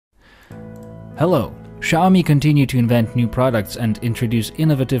Hello! Xiaomi continue to invent new products and introduce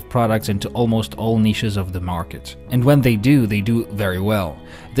innovative products into almost all niches of the market. And when they do very well.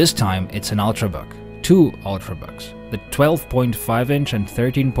 This time it's an Ultrabook. Two Ultrabooks. The 12.5-inch and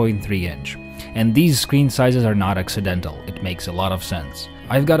 13.3-inch. And these screen sizes are not accidental, it makes a lot of sense.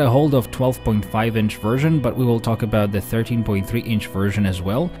 I've got a hold of 12.5-inch version, but we will talk about the 13.3-inch version as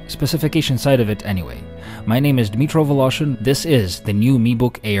well, specification side of it anyway. My name is Dmitro Voloshin, this is the new Mi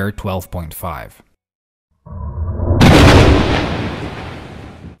Book Air 12.5.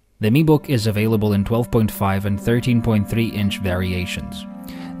 The Mi Book is available in 12.5 and 13.3-inch variations.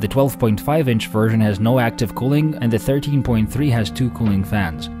 The 12.5-inch version has no active cooling and the 13.3 has two cooling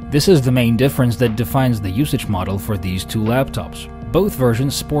fans. This is the main difference that defines the usage model for these two laptops. Both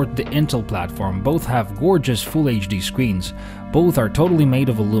versions sport the Intel platform, both have gorgeous Full HD screens, both are totally made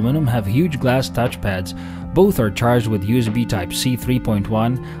of aluminum, have huge glass touchpads, both are charged with USB Type-C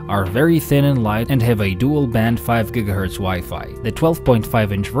 3.1, are very thin and light, and have a dual-band 5 GHz Wi-Fi. The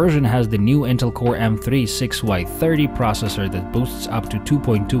 12.5-inch version has the new Intel Core M3 6Y30 processor that boosts up to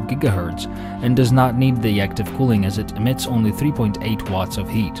 2.2 GHz and does not need the active cooling as it emits only 3.8 watts of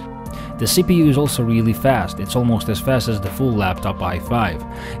heat. The CPU is also really fast, it's almost as fast as the full laptop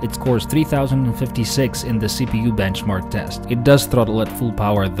i5. It scores 3056 in the CPU benchmark test. It does throttle at full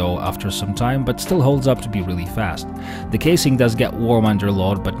power though after some time, but still holds up to be really fast. The casing does get warm under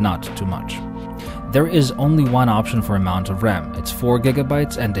load, but not too much. There is only one option for amount of RAM, it's 4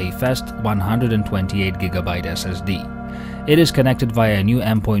 GB and a fast 128 GB SSD. It is connected via a new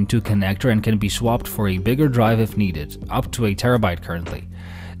M.2 connector and can be swapped for a bigger drive if needed, up to a terabyte currently.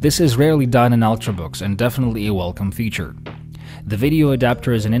 This is rarely done in Ultrabooks and definitely a welcome feature. The video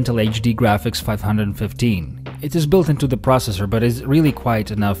adapter is an Intel HD Graphics 515. It is built into the processor but is really quite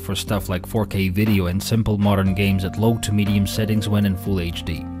enough for stuff like 4K video and simple modern games at low to medium settings when in Full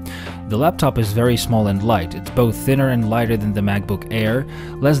HD. The laptop is very small and light, it's both thinner and lighter than the MacBook Air,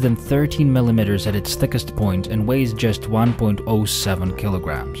 less than 13mm at its thickest point and weighs just 1.07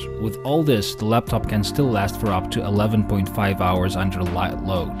 kg. With all this, the laptop can still last for up to 11.5 hours under light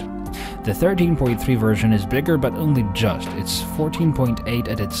load. The 13.3 version is bigger but only just, it's 14.8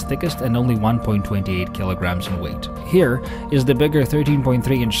 at its thickest and only 1.28 kilograms in weight. Here is the bigger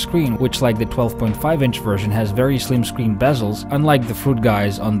 13.3-inch screen, which like the 12.5-inch version has very slim screen bezels, unlike the fruit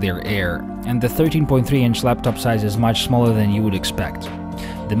guys on their Air, and the 13.3-inch laptop size is much smaller than you would expect.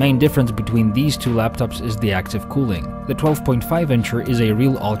 The main difference between these two laptops is the active cooling. The 12.5-incher is a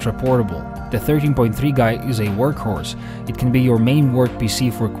real ultra-portable. The 13.3 guy is a workhorse. It can be your main work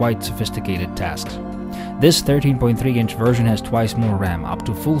PC for quite sophisticated tasks. This 13.3-inch version has twice more RAM, up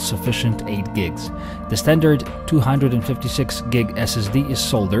to full sufficient 8 gigs. The standard 256 gig SSD is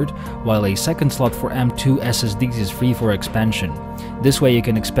soldered, while a second slot for M.2 SSDs is free for expansion. This way you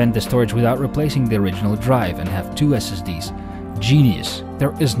can expand the storage without replacing the original drive and have two SSDs. Genius!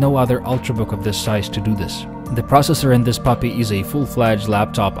 There is no other Ultrabook of this size to do this. The processor in this puppy is a full-fledged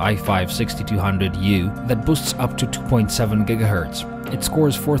laptop i5-6200U that boosts up to 2.7 GHz. It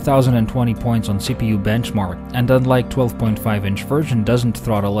scores 4020 points on CPU benchmark, and unlike 12.5-inch version doesn't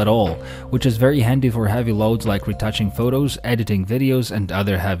throttle at all, which is very handy for heavy loads like retouching photos, editing videos, and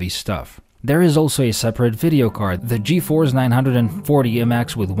other heavy stuff. There is also a separate video card, the GeForce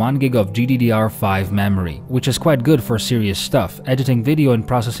 940MX with 1GB of GDDR5 memory, which is quite good for serious stuff. Editing video and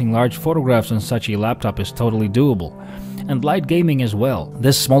processing large photographs on such a laptop is totally doable. And light gaming as well.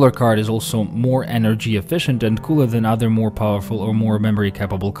 This smaller card is also more energy efficient and cooler than other more powerful or more memory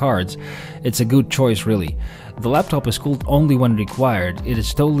capable cards. It's a good choice really. The laptop is cooled only when required, it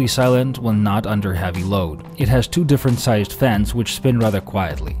is totally silent when not under heavy load. It has two different sized fans which spin rather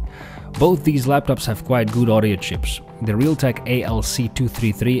quietly. Both these laptops have quite good audio chips, the Realtek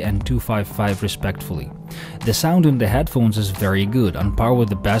ALC233 and 255 respectively. The sound in the headphones is very good, on par with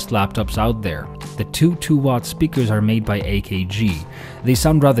the best laptops out there. The two 2-watt speakers are made by AKG. They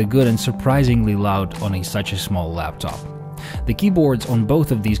sound rather good and surprisingly loud on such a small laptop. The keyboards on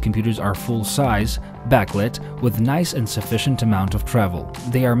both of these computers are full-size, backlit, with nice and sufficient amount of travel.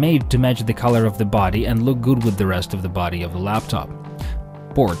 They are made to match the color of the body and look good with the rest of the body of the laptop.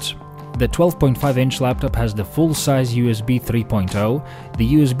 Ports. The 12.5-inch laptop has the full-size USB 3.0,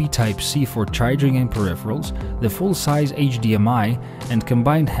 the USB Type-C for charging and peripherals, the full-size HDMI, and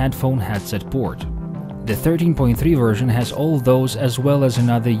combined headphone-headset port. The 13.3 version has all those as well as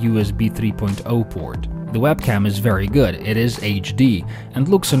another USB 3.0 port. The webcam is very good, it is HD, and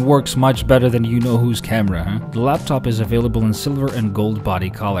looks and works much better than you-know-whose camera, huh? The laptop is available in silver and gold body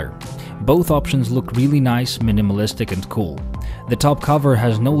color. Both options look really nice, minimalistic and cool. The top cover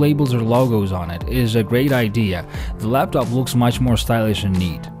has no labels or logos on it. It is a great idea. The laptop looks much more stylish and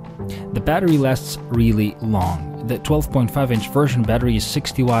neat. The battery lasts really long. The 12.5-inch version battery is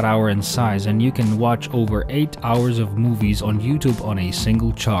 60 Wh in size, and you can watch over 8 hours of movies on YouTube on a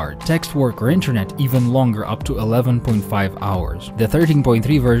single charge. Text work or internet even longer, up to 11.5 hours. The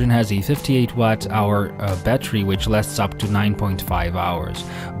 13.3 version has a 58 Wh battery which lasts up to 9.5 hours.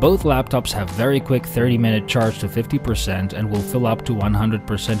 Both laptops have very quick 30-minute charge to 50% and will fill up to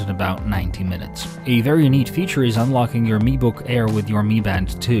 100% in about 90 minutes. A very neat feature is unlocking your Mi Book Air with your Mi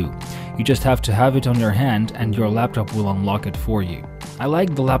Band 2. You just have to have it on your hand and your laptop will unlock it for you. I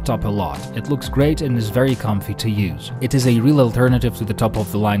like the laptop a lot. It looks great and is very comfy to use. It is a real alternative to the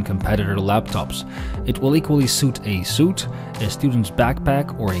top-of-the-line competitor laptops. It will equally suit a suit, a student's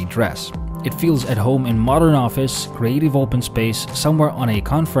backpack, or a dress. It feels at home in modern office, creative open space, somewhere on a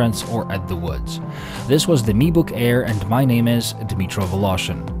conference, or at the woods. This was the Mi Book Air, and my name is Dmitro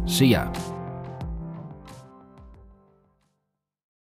Voloshin. See ya!